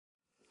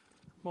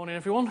Morning,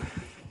 everyone.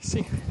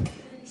 Seem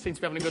to be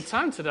having a good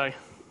time today.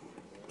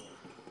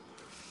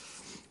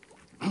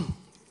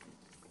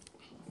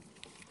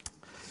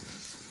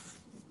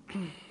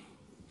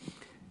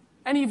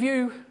 Any of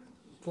you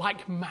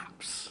like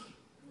maps?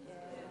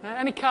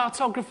 Any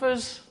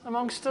cartographers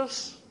amongst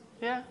us?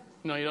 Yeah?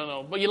 No, you don't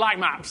know, but you like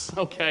maps.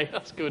 Okay,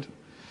 that's good.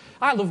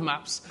 I love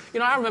maps.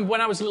 I remember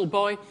when I was a little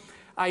boy,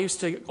 I used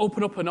to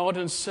open up an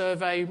Ordnance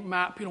Survey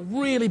map,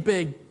 really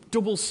big,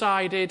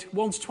 double-sided,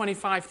 1 to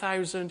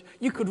 25,000.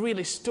 You could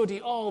really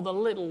study all the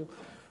little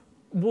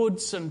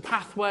woods and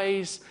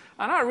pathways,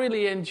 and I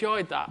really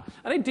enjoyed that.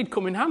 And it did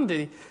come in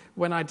handy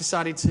when I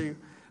decided to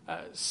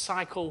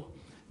cycle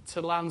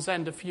to Land's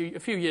End a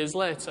few years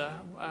later,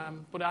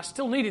 but I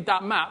still needed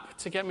that map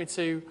to get me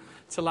to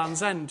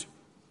Land's End.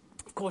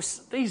 Of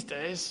course, these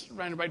days,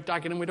 round about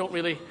Dagenham,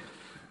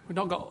 we've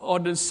not got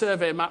Ordnance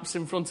Survey maps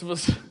in front of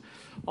us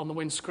on the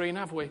windscreen,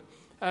 have we?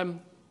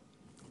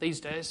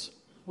 These days,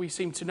 we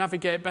seem to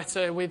navigate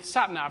better with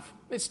sat-nav.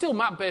 It's still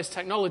map-based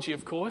technology,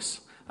 of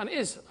course, and it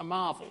is a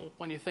marvel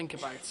when you think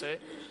about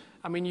it.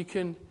 I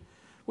mean,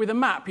 with a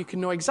map, you can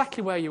know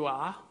exactly where you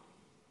are.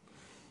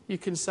 You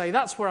can say,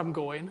 that's where I'm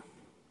going.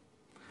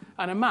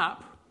 And a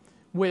map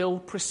will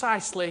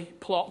precisely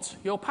plot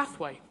your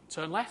pathway.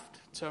 Turn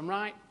left, turn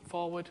right,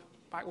 forward,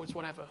 backwards,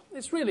 whatever.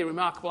 It's really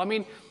remarkable. I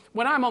mean,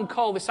 when I'm on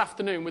call this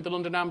afternoon with the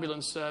London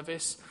Ambulance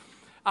Service,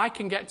 I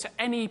can get to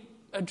any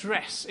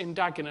address in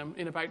Dagenham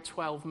in about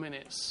 12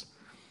 minutes.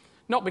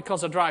 Not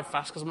because I drive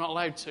fast, because I'm not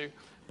allowed to,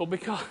 but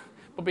because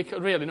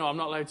really, no, I'm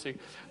not allowed to.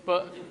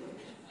 But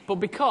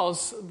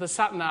because the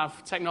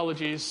sat-nav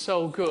technology is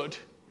so good,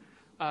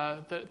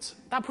 that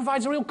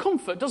provides a real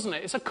comfort, doesn't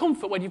it? It's a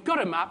comfort when you've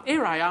got a map,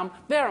 here I am,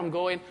 there I'm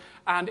going,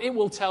 and it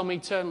will tell me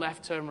turn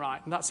left, turn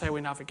right, and that's how we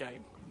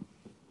navigate.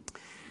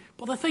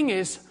 But the thing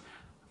is,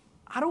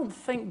 I don't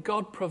think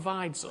God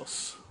provides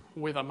us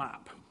with a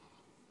map.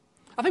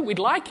 I think we'd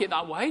like it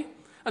that way.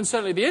 And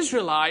certainly the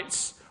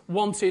Israelites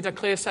wanted a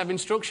clear set of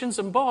instructions,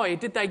 and boy,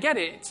 did they get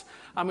it.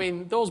 I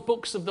mean, those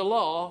books of the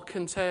law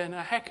contain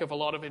a heck of a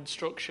lot of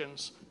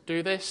instructions.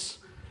 Do this,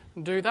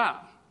 and do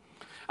that.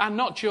 And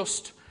not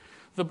just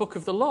the book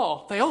of the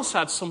law. They also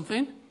had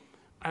something,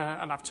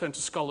 and I've turned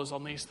to scholars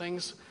on these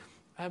things,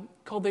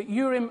 called the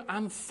Urim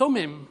and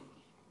Thummim.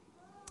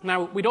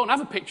 Now, we don't have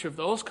a picture of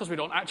those because we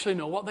don't actually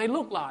know what they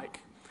look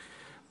like.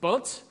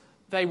 But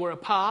they were a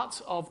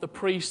part of the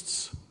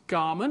priest's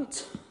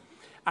garment,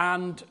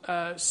 and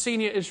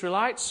senior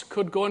Israelites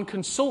could go and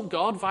consult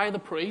God via the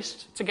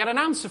priest to get an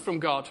answer from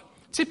God.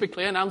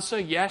 Typically an answer,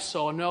 yes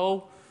or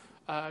no,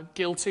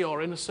 guilty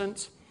or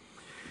innocent.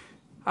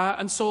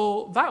 And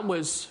so that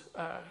was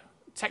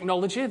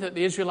technology that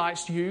the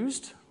Israelites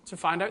used to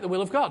find out the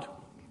will of God.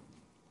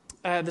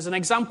 There's an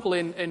example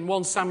in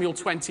 1 Samuel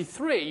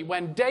 23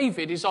 when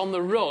David is on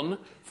the run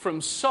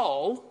from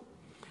Saul,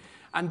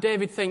 and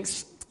David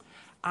thinks,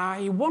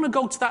 I want to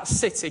go to that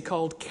city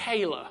called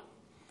Keilah,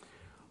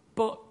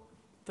 but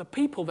the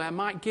people there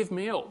might give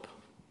me up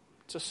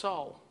to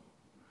Saul.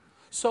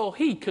 So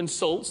he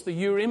consults the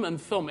Urim and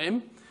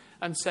Thummim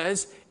and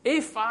says,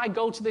 if I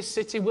go to this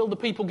city, will the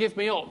people give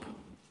me up?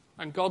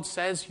 And God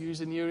says,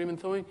 using the Urim and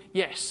Thummim,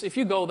 yes, if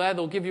you go there,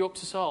 they'll give you up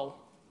to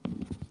Saul.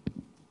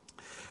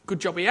 Good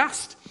job he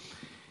asked.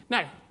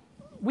 Now,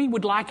 we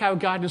would like our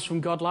guidance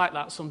from God like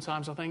that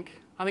sometimes, I think.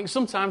 I think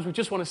sometimes we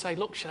just want to say,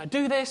 look, should I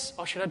do this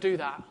or should I do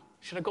that?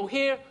 Should I go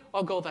here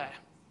or go there?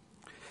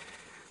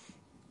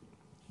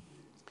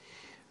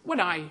 When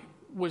I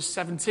was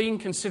 17,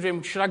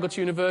 considering should I go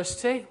to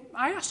university,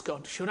 I asked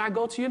God, should I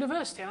go to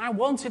university? And I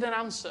wanted an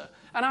answer,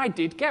 and I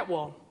did get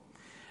one.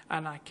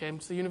 And I came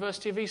to the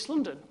University of East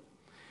London.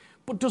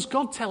 But does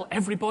God tell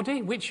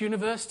everybody which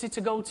university to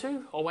go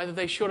to, or whether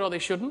they should or they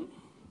shouldn't?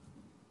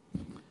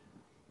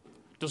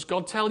 Does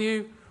God tell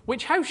you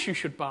which house you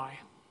should buy?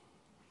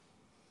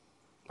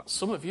 Well,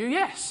 some of you,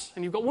 yes,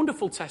 and you've got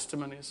wonderful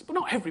testimonies, but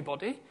not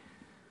everybody.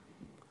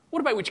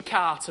 What about which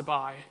car to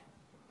buy?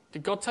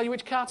 Did God tell you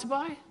which car to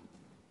buy?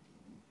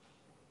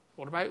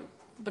 What about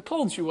the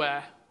clothes you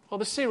wear or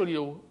the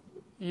cereal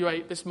you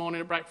ate this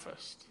morning at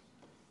breakfast?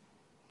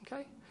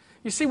 Okay?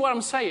 You see what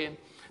I'm saying?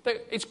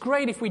 That it's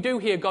great if we do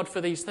hear God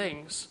for these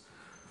things,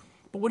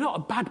 but we're not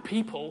a bad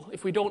people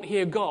if we don't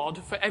hear God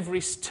for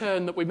every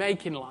turn that we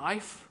make in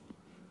life.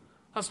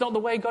 That's not the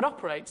way God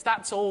operates.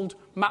 That's old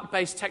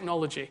map-based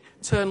technology.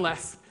 Turn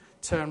left,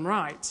 turn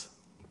right.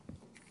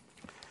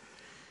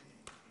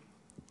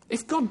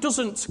 If God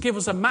doesn't give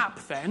us a map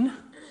then,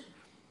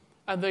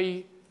 and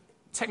the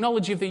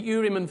technology of the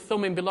Urim and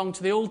Thummim belong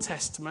to the Old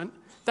Testament,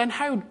 then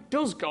how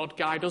does God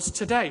guide us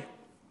today?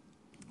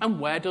 And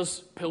where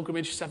does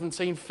Pilgrimage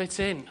 17 fit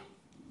in?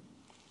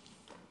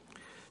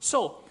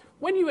 So,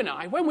 when you and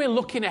I, when we're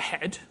looking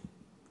ahead,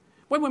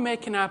 when we're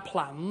making our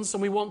plans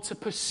and we want to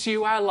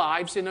pursue our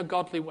lives in a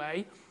godly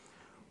way,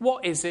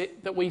 what is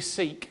it that we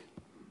seek?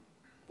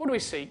 What do we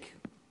seek?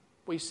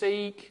 We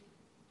seek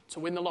to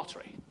win the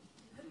lottery.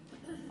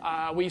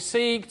 We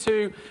seek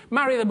to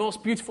marry the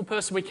most beautiful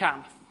person we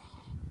can.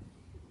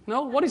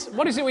 No? What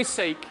is it we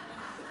seek?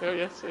 Oh,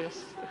 yes.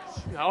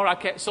 All right,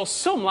 okay. So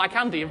some, like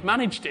Andy, have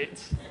managed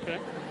it.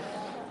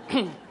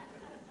 Okay.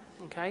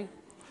 Okay.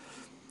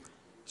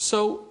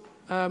 So,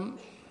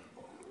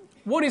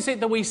 what is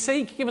it that we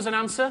seek? Give us an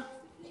answer.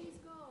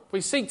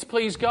 We seek to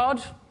please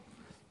God.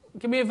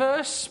 Give me a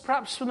verse,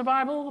 perhaps, from the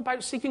Bible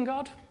about seeking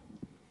God.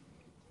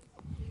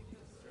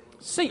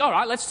 Seek. All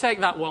right, let's take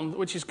that one,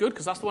 which is good,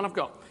 because that's the one I've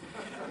got.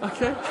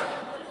 Okay.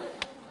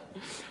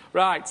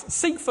 Right.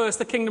 Seek first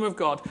the kingdom of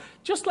God.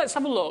 Just let's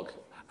have a look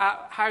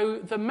at how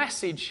the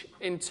Message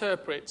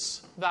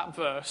interprets that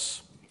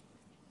verse.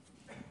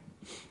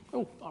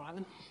 Oh, all right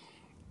then.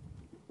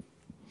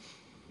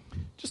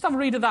 Just have a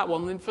read of that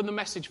one from the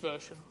Message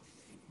version.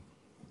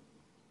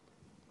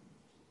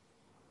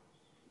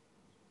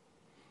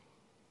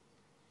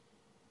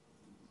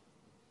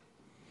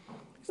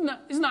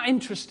 Isn't that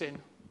interesting?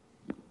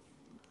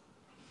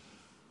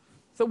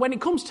 That when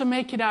it comes to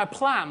making our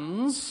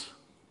plans,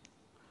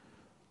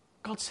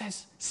 God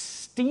says,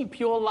 steep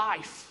your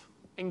life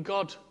in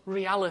God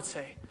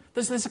reality.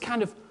 There's a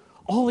kind of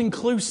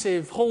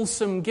all-inclusive,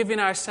 wholesome giving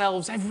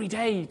ourselves every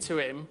day to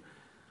Him.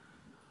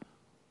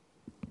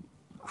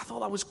 I thought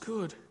that was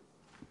good.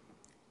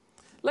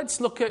 Let's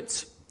look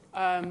at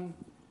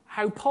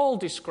how Paul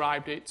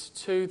described it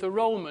to the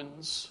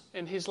Romans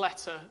in his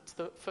letter, to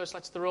the first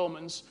letter to the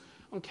Romans.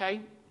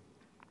 Okay.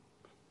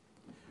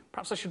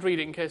 Perhaps I should read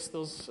it in case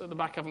those at the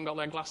back haven't got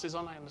their glasses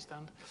on, I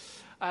understand.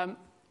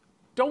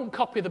 Don't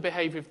copy the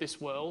behaviour of this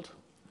world,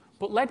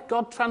 but let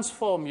God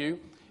transform you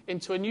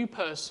into a new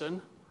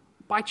person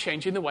by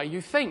changing the way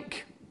you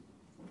think.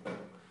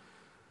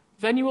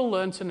 Then you will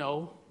learn to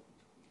know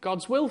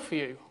God's will for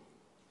you.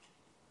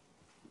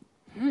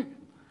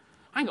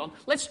 Hang on,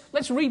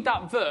 let's read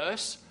that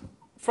verse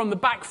from the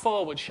back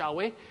forward, shall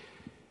we?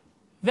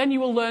 Then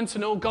you will learn to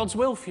know God's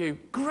will for you.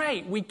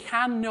 Great, we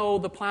can know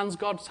the plans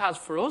God has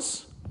for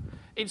us.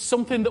 It's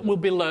something that will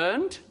be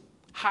learned.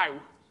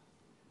 How?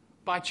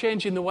 By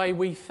changing the way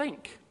we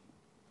think.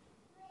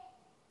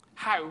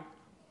 How?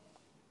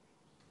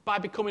 By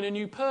becoming a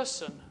new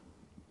person.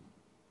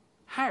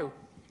 How?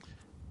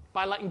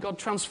 By letting God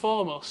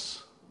transform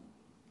us.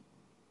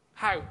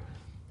 How?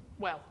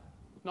 Well,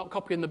 not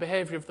copying the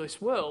behaviour of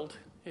this world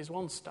is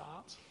one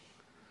start.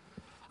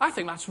 I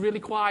think that's really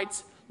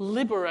quite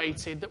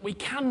liberated, that we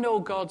can know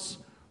God's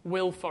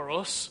will for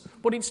us,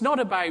 but it's not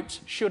about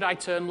should I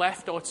turn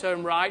left or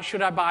turn right,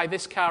 should I buy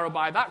this car or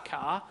buy that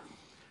car.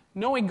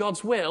 Knowing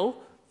God's will,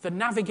 the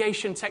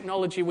navigation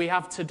technology we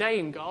have today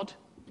in God,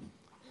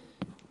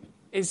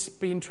 is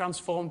being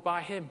transformed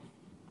by Him.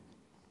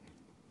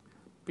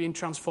 Being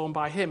transformed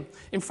by Him.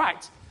 In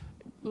fact,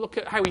 look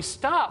at how he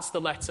starts the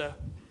letter.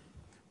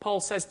 Paul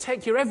says,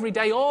 take your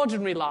everyday,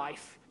 ordinary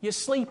life. You're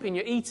sleeping,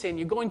 you're eating,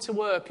 you're going to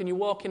work, and you're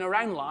walking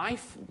around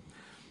life,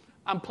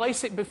 and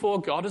place it before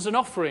God as an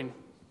offering.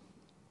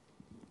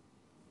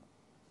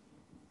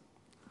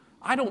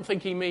 I don't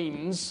think he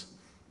means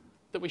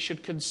that we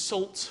should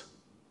consult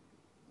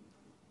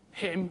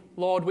Him.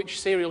 Lord,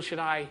 which cereal should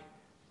I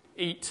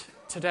eat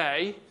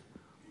today?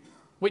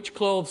 Which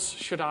clothes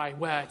should I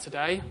wear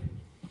today?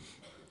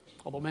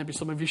 Although maybe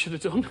some of you should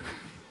have done.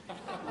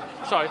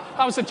 Sorry,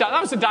 that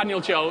was a Daniel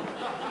joke.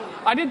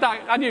 I did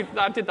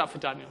that for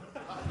Daniel.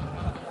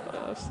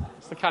 That's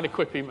the kind of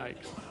quip he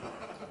makes.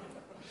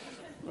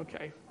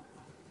 Okay.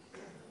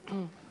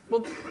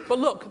 But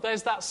look,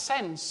 there's that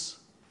sense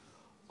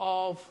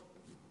of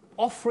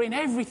offering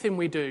everything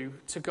we do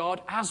to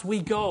God as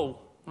we go,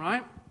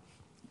 right?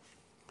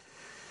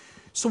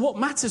 So what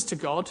matters to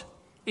God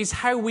is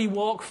how we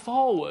walk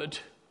forward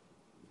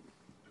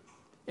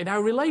in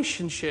our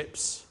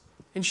relationships,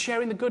 in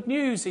sharing the good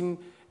news, in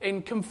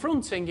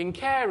confronting, in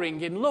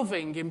caring, in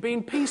loving, in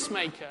being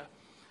peacemaker.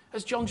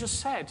 As John just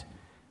said,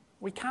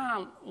 we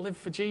can't live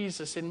for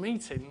Jesus in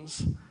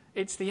meetings.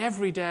 It's the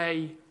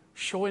everyday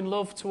showing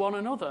love to one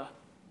another.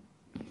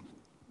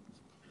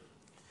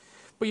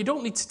 But you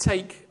don't need to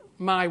take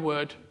my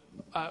word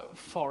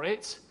for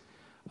it.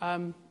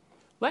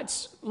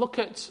 Let's look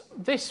at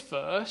this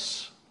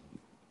verse.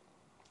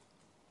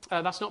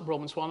 That's not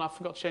Romans 1. I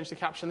forgot to change the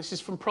caption. This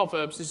is from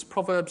Proverbs. This is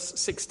Proverbs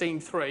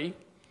 16:3.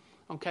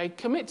 Okay,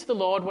 commit to the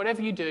Lord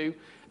whatever you do,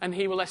 and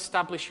He will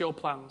establish your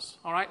plans.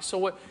 All right,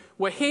 so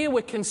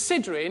we're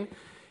considering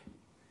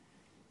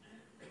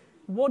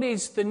what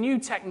is the new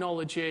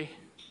technology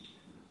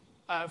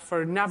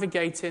for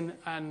navigating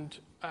and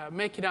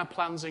making our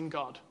plans in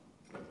God.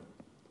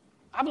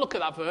 Have a look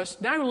at that verse.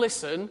 Now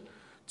listen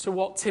to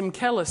what Tim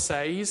Keller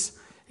says.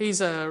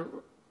 He's a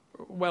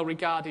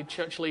well-regarded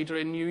church leader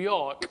in New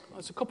York.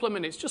 It's a couple of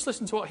minutes. Just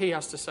listen to what he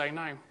has to say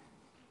now.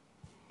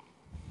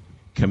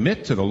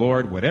 Commit to the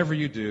Lord whatever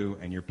you do,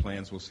 and your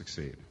plans will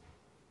succeed.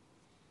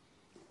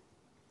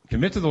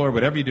 Commit to the Lord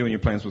whatever you do, and your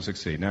plans will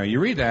succeed. Now, you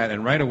read that,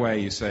 and right away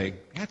you say,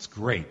 that's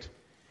great.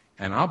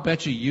 And I'll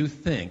bet you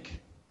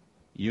think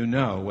you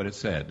know what it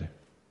said.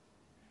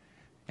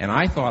 And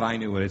I thought I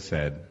knew what it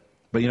said.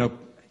 But,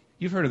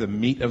 you've heard of the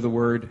meat of the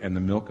word and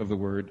the milk of the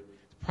word.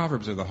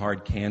 Proverbs are the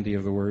hard candy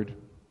of the word.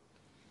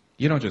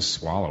 You don't just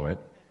swallow it.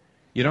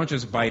 You don't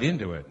just bite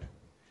into it.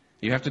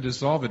 You have to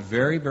dissolve it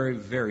very, very,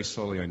 very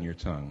slowly on your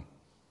tongue.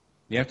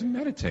 You have to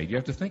meditate. You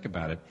have to think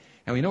about it.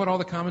 And we know what all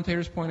the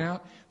commentators point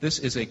out? This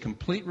is a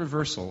complete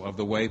reversal of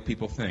the way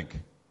people think.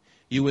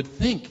 You would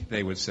think,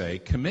 they would say,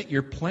 commit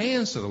your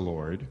plans to the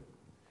Lord,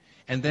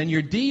 and then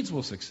your deeds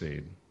will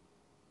succeed.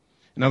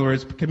 In other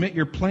words, commit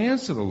your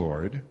plans to the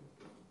Lord.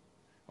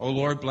 Oh,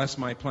 Lord, bless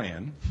my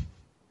plan.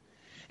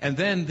 And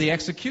then the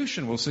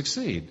execution will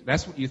succeed.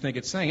 That's what you think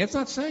it's saying. It's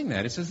not saying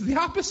that. It says the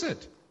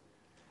opposite.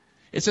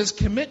 It says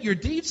commit your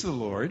deeds to the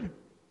Lord,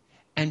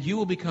 and you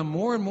will become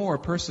more and more a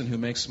person who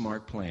makes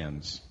smart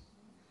plans.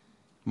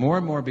 More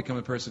and more become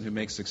a person who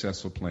makes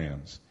successful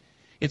plans.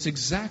 It's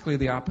exactly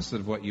the opposite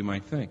of what you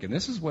might think. And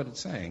this is what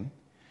it's saying.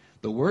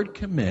 The word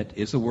commit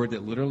is a word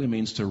that literally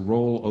means to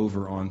roll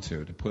over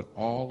onto, to put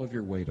all of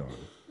your weight on.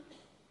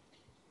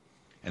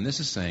 And this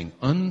is saying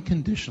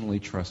unconditionally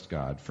trust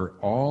God for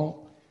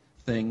all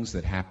things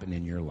that happen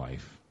in your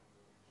life.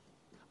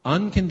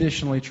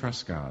 Unconditionally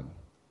trust God.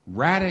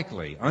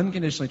 Radically,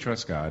 unconditionally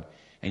trust God,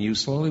 and you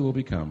slowly will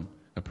become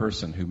a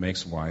person who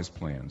makes wise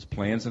plans.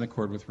 Plans in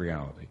accord with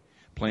reality.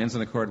 Plans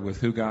in accord with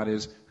who God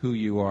is, who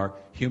you are,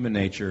 human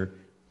nature,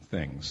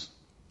 things.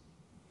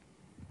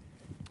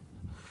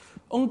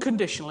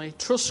 Unconditionally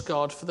trust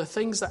God for the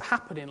things that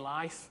happen in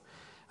life,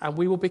 and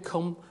we will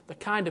become the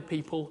kind of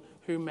people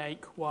who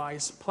make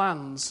wise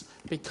plans.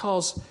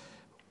 Because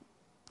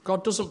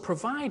God doesn't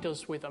provide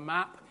us with a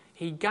map,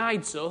 He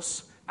guides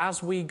us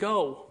as we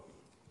go.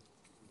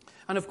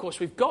 And of course,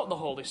 we've got the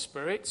Holy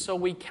Spirit, so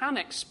we can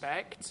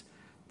expect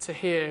to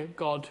hear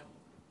God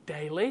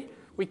daily.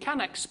 We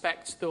can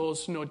expect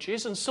those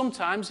nudges, and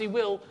sometimes He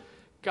will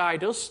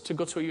guide us to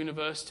go to a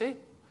university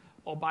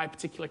or buy a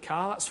particular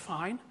car, that's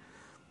fine.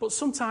 But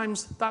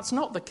sometimes that's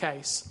not the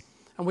case,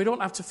 and we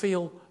don't have to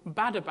feel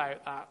bad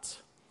about that.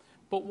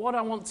 But what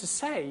I want to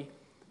say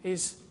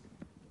is,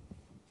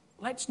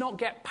 let's not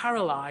get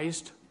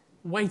paralyzed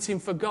waiting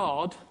for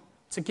God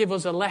to give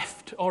us a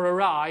left or a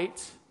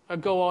right, a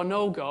go or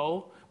no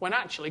go, when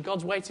actually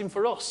God's waiting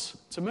for us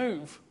to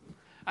move.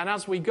 And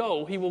as we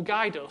go, He will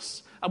guide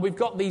us. And we've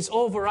got these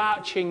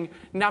overarching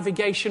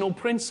navigational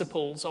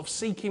principles of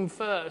seeking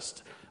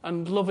first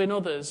and loving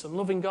others and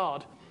loving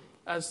God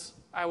as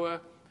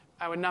our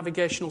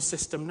navigational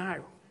system now.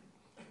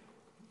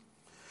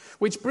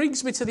 Which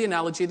brings me to the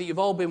analogy that you've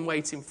all been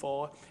waiting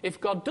for. If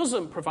God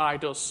doesn't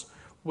provide us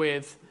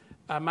with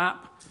a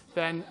map,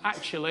 then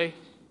actually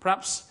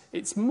perhaps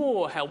it's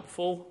more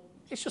helpful,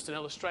 it's just an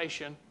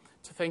illustration,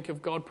 to think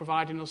of God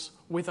providing us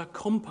with a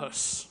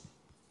compass.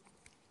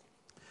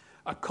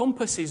 A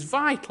compass is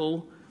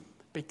vital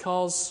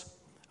because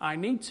I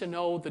need to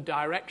know the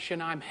direction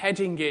I'm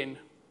heading in.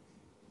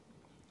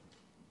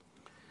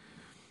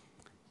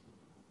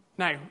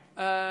 Now,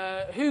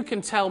 who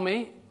can tell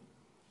me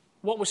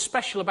what was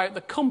special about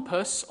the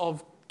compass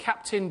of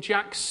Captain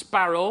Jack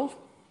Sparrow?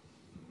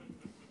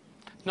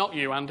 Not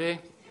you, Andy.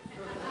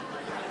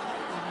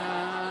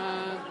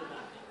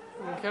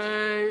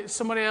 Okay,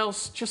 somebody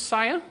else,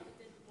 Josiah?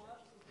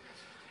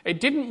 It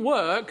didn't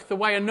work the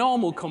way a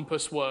normal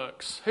compass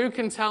works. Who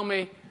can tell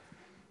me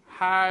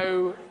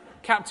how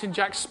Captain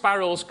Jack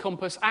Sparrow's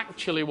compass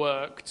actually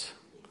worked?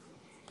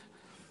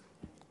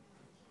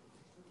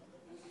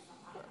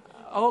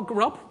 Oh,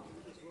 Rob?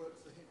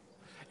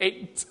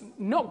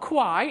 Not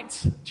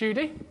quite.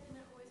 Judy?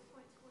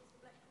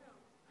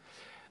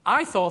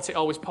 I thought it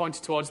always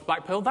pointed towards the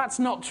Black Pearl. That's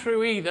not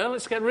true either.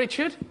 Let's get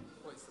Richard.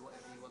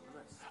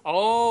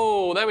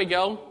 Oh, there we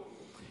go.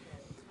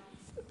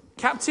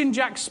 Captain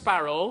Jack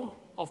Sparrow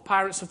of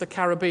Pirates of the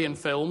Caribbean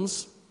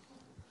films,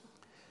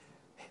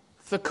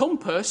 the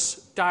compass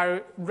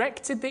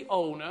directed the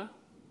owner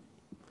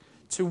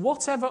to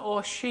whatever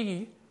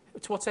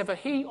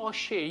he or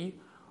she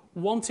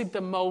wanted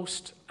the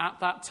most at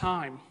that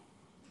time.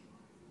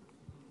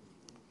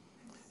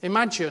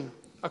 Imagine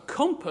a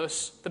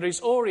compass that is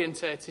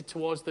orientated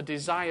towards the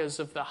desires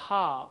of the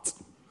heart.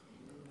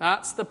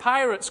 That's the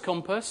pirate's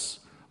compass,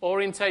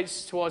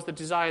 orientates towards the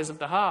desires of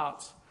the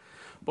heart.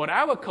 But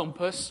our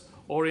compass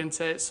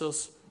orientates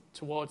us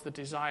towards the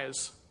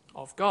desires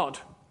of God.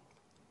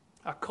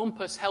 A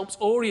compass helps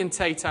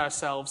orientate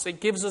ourselves.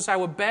 It gives us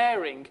our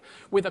bearing.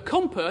 With a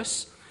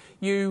compass,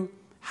 you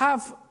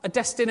have a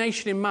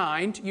destination in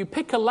mind, you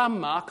pick a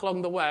landmark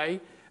along the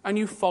way, and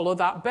you follow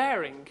that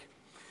bearing.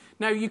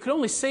 Now, you can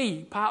only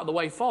see part of the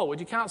way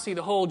forward. You can't see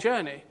the whole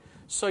journey.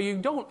 So you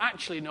don't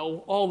actually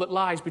know all that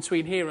lies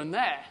between here and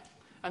there.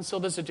 And so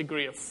there's a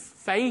degree of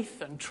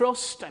faith and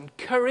trust and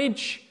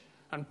courage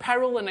and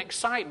peril and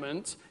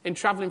excitement in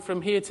travelling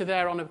from here to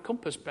there on a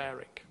compass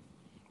bearing.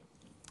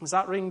 Does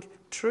that ring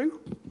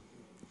true?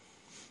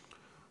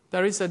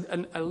 There is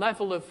a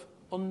level of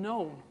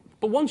unknown.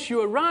 But once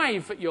you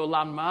arrive at your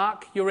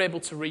landmark, you're able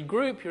to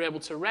regroup, you're able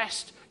to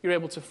rest, you're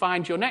able to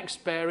find your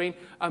next bearing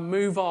and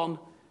move on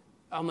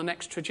the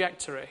next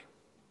trajectory.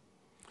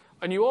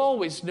 And you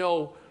always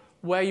know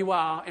where you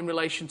are in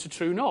relation to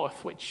true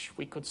north, which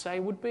we could say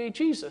would be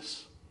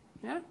Jesus.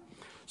 Yeah?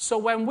 So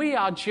when we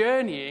are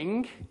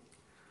journeying,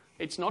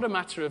 it's not a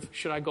matter of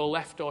should I go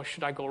left or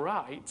should I go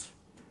right.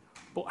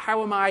 But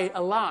how am I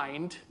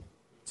aligned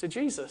to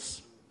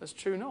Jesus as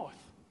true north?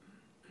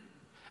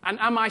 And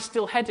am I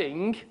still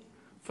heading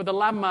for the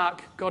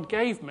landmark God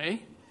gave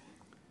me?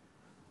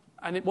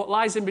 And what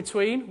lies in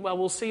between? Well,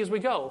 we'll see as we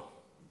go.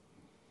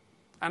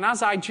 And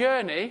as I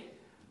journey,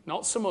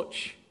 not so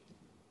much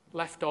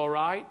left or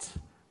right,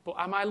 but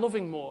am I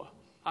loving more?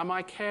 Am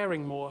I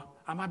caring more?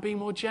 Am I being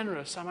more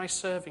generous? Am I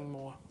serving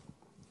more?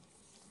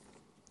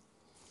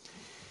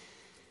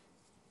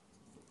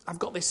 I've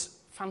got this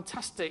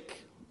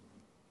fantastic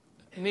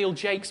Neil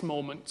Jakes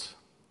moment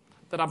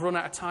that I've run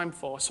out of time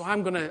for. So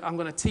I'm going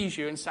to tease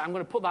you and say I'm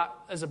going to put that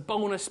as a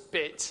bonus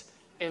bit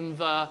in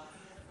the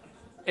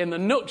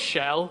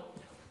nutshell,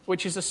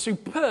 which is a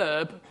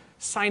superb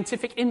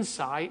scientific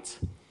insight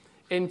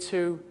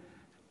into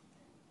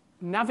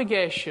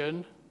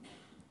navigation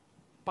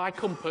by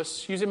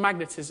compass using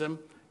magnetism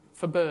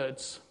for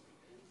birds.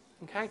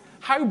 Okay?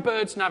 How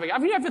birds navigate.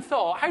 Have you ever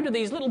thought, how do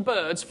these little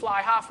birds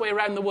fly halfway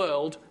around the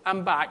world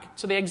and back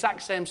to the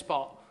exact same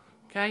spot?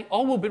 Okay?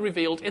 All will be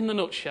revealed in the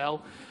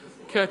nutshell,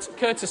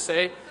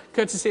 courtesy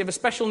of a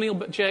special Neil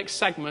Jakes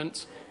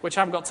segment, which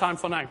I haven't got time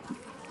for now.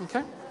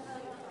 Okay?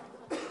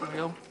 There we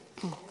go.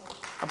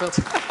 I built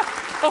it.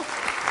 Oh,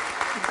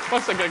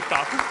 what's a good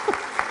start?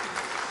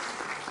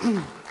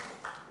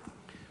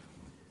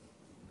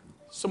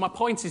 So my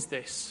point is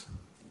this.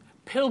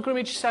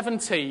 Pilgrimage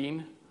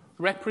 17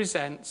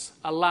 represents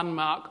a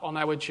landmark on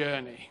our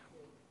journey.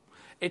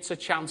 It's a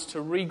chance to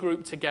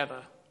regroup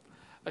together,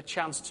 a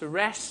chance to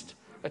rest,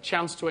 a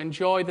chance to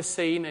enjoy the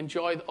scene,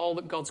 enjoy all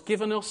that God's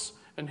given us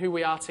and who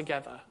we are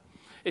together.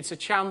 It's a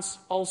chance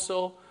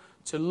also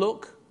to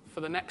look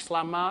for the next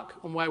landmark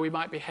and where we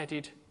might be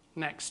headed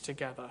next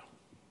together.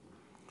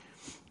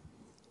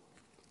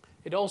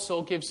 It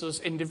also gives us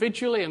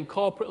individually and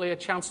corporately a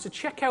chance to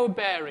check our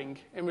bearing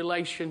in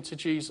relation to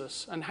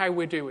Jesus and how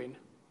we're doing.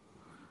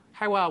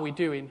 How are we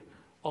doing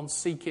on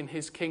seeking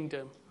his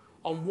kingdom,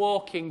 on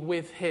walking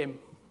with him?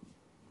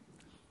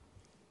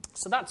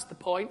 So that's the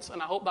point,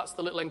 and I hope that's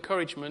the little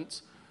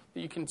encouragement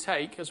that you can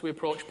take as we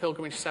approach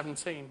Pilgrimage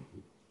 17.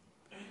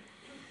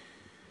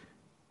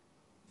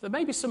 There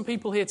may be some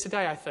people here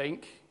today, I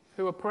think,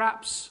 who are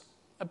perhaps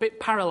a bit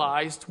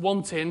paralysed,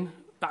 wanting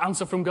the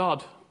answer from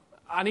God.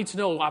 I need to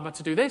know, am I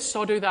to do this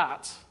or do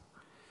that?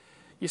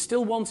 You're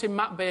still wanting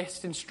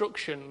map-based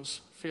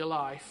instructions for your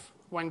life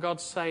when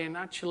God's saying,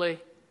 actually,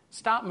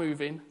 start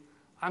moving.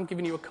 I'm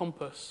giving you a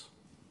compass.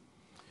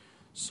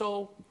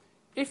 So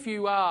if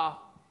you are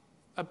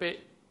a bit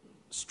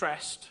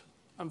stressed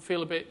and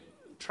feel a bit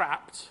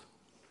trapped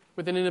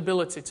with an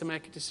inability to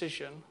make a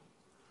decision,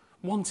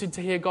 wanting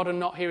to hear God and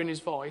not hearing his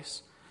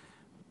voice,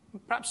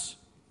 perhaps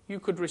you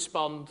could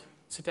respond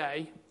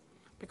today,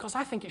 because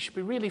I think it should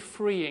be really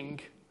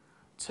freeing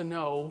to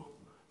know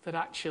that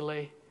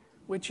actually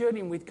we're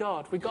journeying with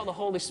God. We've got the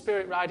Holy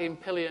Spirit riding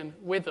pillion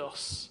with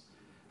us,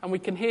 and we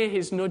can hear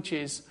his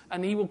nudges,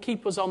 and he will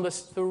keep us on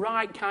the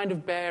right kind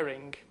of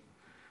bearing,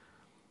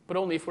 but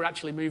only if we're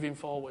actually moving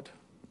forward.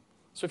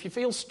 So if you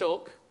feel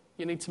stuck,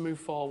 you need to move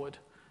forward.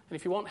 And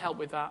if you want help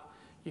with that,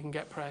 you can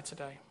get prayer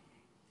today.